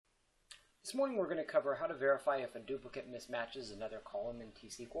This morning we're going to cover how to verify if a duplicate mismatches another column in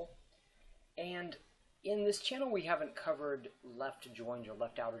TSQL. And in this channel we haven't covered left joins or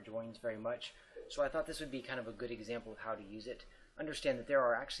left outer joins very much, so I thought this would be kind of a good example of how to use it. Understand that there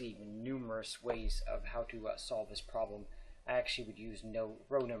are actually numerous ways of how to solve this problem. I actually would use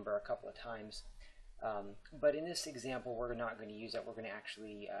row number a couple of times. But in this example we're not going to use that. We're going to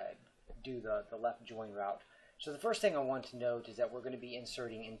actually do the left join route. So the first thing I want to note is that we're going to be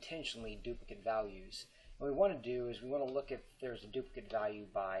inserting intentionally duplicate values. What we want to do is we want to look if there's a duplicate value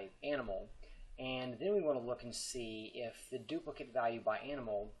by animal, and then we want to look and see if the duplicate value by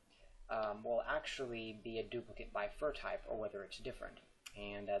animal will actually be a duplicate by fur type or whether it's different.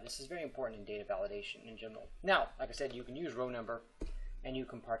 And this is very important in data validation in general. Now, like I said, you can use row number and you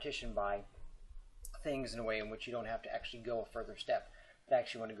can partition by things in a way in which you don't have to actually go a further step, but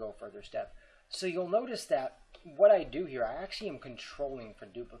actually want to go a further step. So you'll notice that what I do here, I actually am controlling for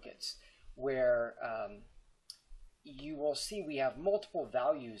duplicates, where you will see we have multiple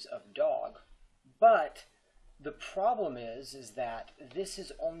values of dog, but the problem is that this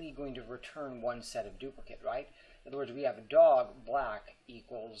is only going to return one set of duplicate, right? In other words, we have dog black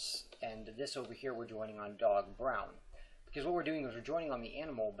equals, and this over here we're joining on dog brown. Because what we're doing is we're joining on the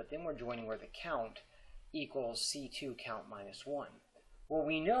animal, but then we're joining where the count equals C2 count minus 1. Well,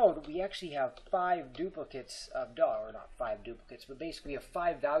 we know that we actually have 5 duplicates of dog, or not 5 duplicates, but basically we have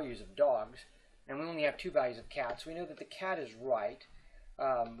 5 values of dogs, and we only have 2 values of cats. We know that the cat is right.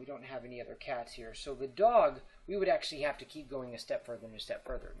 We don't have any other cats here. So the dog, we would actually have to keep going a step further and a step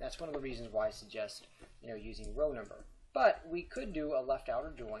further. That's one of the reasons why I suggest using row number. But we could do a left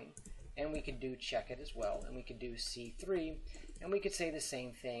outer join, and we could do check it as well, and we could do C3, and we could say the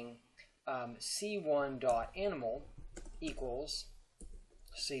same thing. C1.animal equals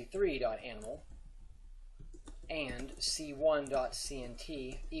C3.animal, and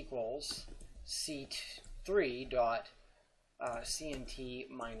C1.cnt equals C3.cnt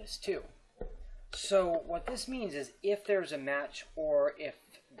minus 2. So what this means is if there's a match or if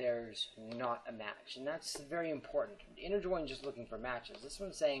there's not a match, and that's very important. Inner join just looking for matches. This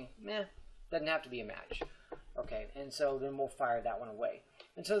one's saying, meh, doesn't have to be a match. Okay, and so then we'll fire that one away.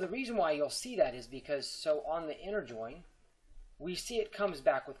 And so the reason why you'll see that is because, so on the inner join, we see it comes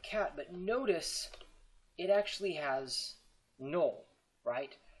back with cat, but notice it actually has null,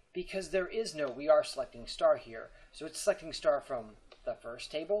 right? Because there is no, we are selecting star here. So it's selecting star from the first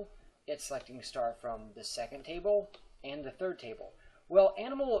table, it's selecting star from the second table, and the third table. Well,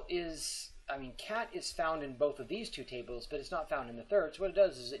 animal is, cat is found in both of these two tables, but it's not found in the third, so what it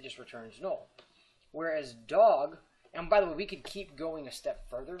does is it just returns null. Whereas dog, and by the way, we could keep going a step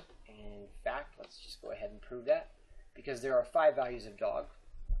further, and in fact, let's just go ahead and prove that, because there are 5 values of dog.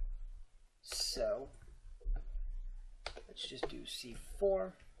 So let's just do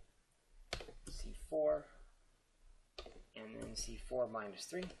C4, C4, and then C4 minus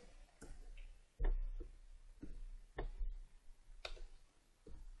 3.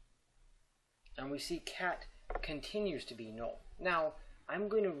 And we see cat continues to be null. Now, I'm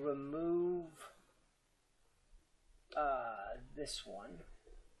going to remove this one,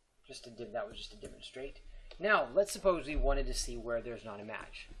 that was just to demonstrate. Now, let's suppose we wanted to see where there's not a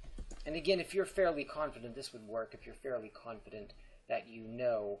match. And again, if you're fairly confident this would work, if you're fairly confident that you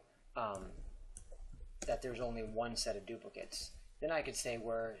know that there's only one set of duplicates, then I could say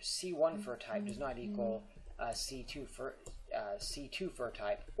where C1 fur type does not equal C2 fur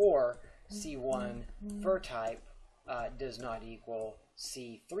type, or C1 fur type does not equal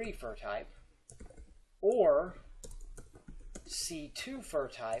C3 fur type, or C2 fur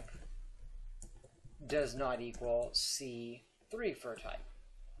type does not equal C3 fur type.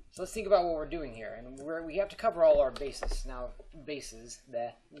 So let's think about what we're doing here, and we have to cover all our bases. Now, bases,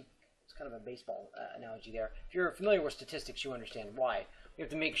 it's kind of a baseball analogy there. If you're familiar with statistics, you understand why. We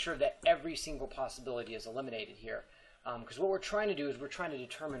have to make sure that every single possibility is eliminated here, because what we're trying to do is we're trying to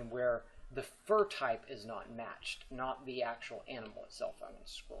determine where the fur type is not matched, not the actual animal itself. I'm going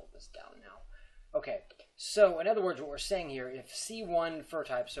to scroll this down now. Okay, so in other words, what we're saying here, if C1 fur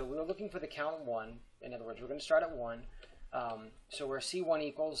type, so we're looking for the count 1, in other words, we're going to start at 1, so where C1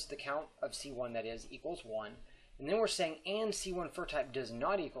 equals the count of C1, that is, equals 1, and then we're saying and C1 fur type does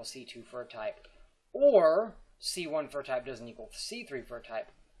not equal C2 fur type, or C1 fur type doesn't equal C3 fur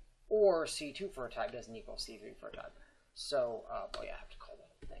type, or C2 fur type doesn't equal C3 fur type. So, oh yeah, I have to call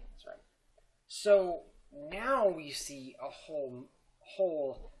the thing, that's right. So now we see a whole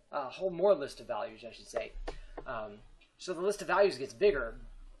more list of values, I should say. So the list of values gets bigger,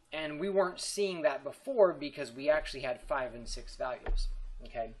 and we weren't seeing that before because we actually had 5 and 6 values,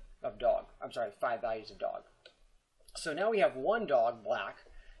 okay, of dog. I'm sorry, 5 values of dog. So now we have one dog, black,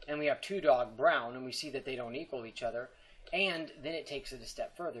 and we have 2 dog brown, and we see that they don't equal each other, and then it takes it a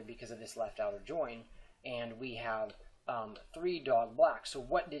step further because of this left outer join, and we have 3 dog black. So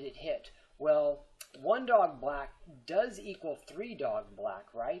what did it hit? Well, 1 dog black does equal 3 dog black,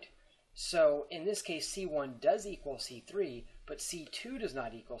 right? So in this case, C1 does equal C3, but C2 does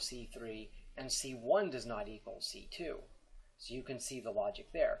not equal C3, and C1 does not equal C2. So you can see the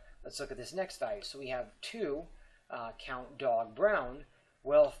logic there. Let's look at this next value. So we have 2, count dog brown.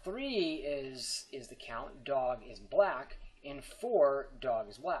 Well, 3 is the count, dog is black, and 4, dog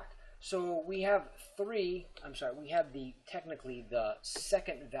is black. So we have technically the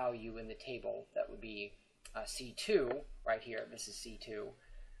second value in the table, that would be C2, right here, this is C2,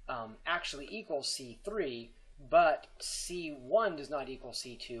 actually equals C3, but C1 does not equal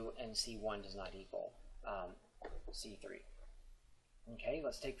C2, and C1 does not equal C3. Okay,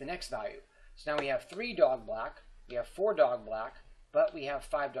 let's take the next value. So now we have 3 dog black, we have 4 dog black, but we have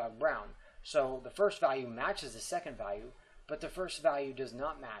 5 dog brown. So the first value matches the second value, but the first value does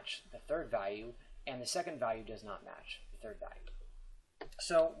not match the third value, and the second value does not match the third value.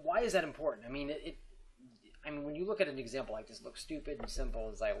 So why is that important? I mean, when you look at an example like this, it looks stupid and simple.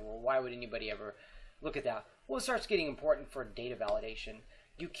 It's like, well, why would anybody ever look at that? Well, it starts getting important for data validation.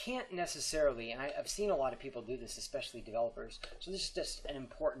 You can't necessarily, and I've seen a lot of people do this, especially developers, so this is just an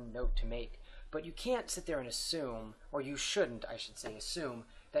important note to make, but you can't sit there and assume, or you shouldn't, I should say, assume,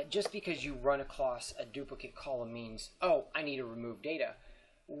 that just because you run across a duplicate column means, oh, I need to remove data.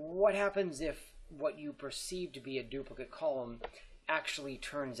 What happens if what you perceive to be a duplicate column actually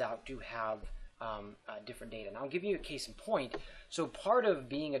turns out to have different data? And I'll give you a case in point. So part of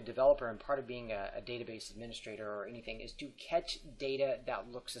being a developer and part of being a database administrator or anything is to catch data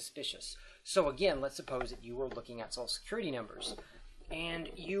that looks suspicious. So again, let's suppose that you were looking at social security numbers and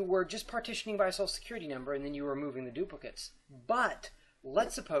you were just partitioning by a social security number and then you were removing the duplicates. But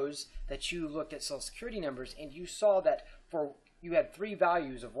let's suppose that you looked at social security numbers and you saw that you had 3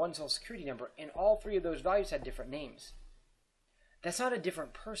 values of one social security number and all 3 of those values had different names. That's not a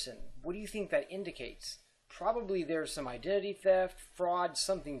different person. What do you think that indicates? Probably there's some identity theft, fraud,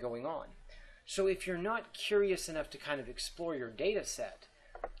 something going on. So if you're not curious enough to kind of explore your data set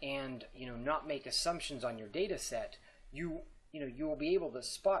and not make assumptions on your data set, you will be able to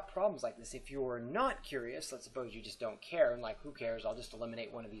spot problems like this. If you're not curious, let's suppose you just don't care and like, who cares, I'll just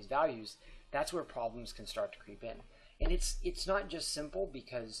eliminate one of these values, that's where problems can start to creep in. And it's not just simple,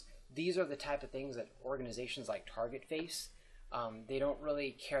 because these are the type of things that organizations like Target face. They don't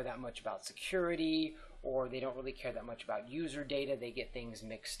really care that much about security, or they don't really care that much about user data. They get things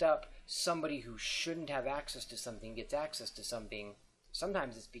mixed up. Somebody who shouldn't have access to something gets access to something.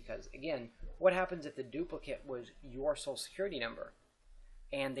 Sometimes it's because, again, what happens if the duplicate was your social security number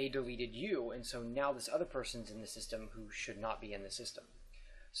and they deleted you, and so now this other person's in the system who should not be in the system?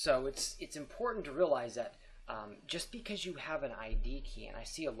 So it's important to realize that just because you have an ID key, and I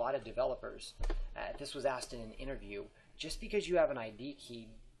see a lot of developers, this was asked in an interview, just because you have an ID key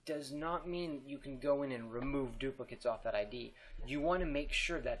does not mean you can go in and remove duplicates off that ID. You want to make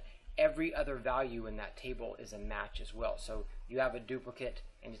sure that every other value in that table is a match as well. So you have a duplicate,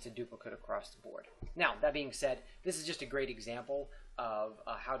 and it's a duplicate across the board. Now, that being said, this is just a great example of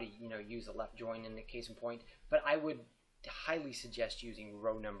how to use a left join in the case in point, but I would highly suggest using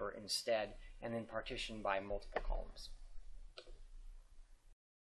row number instead, and then partition by multiple columns.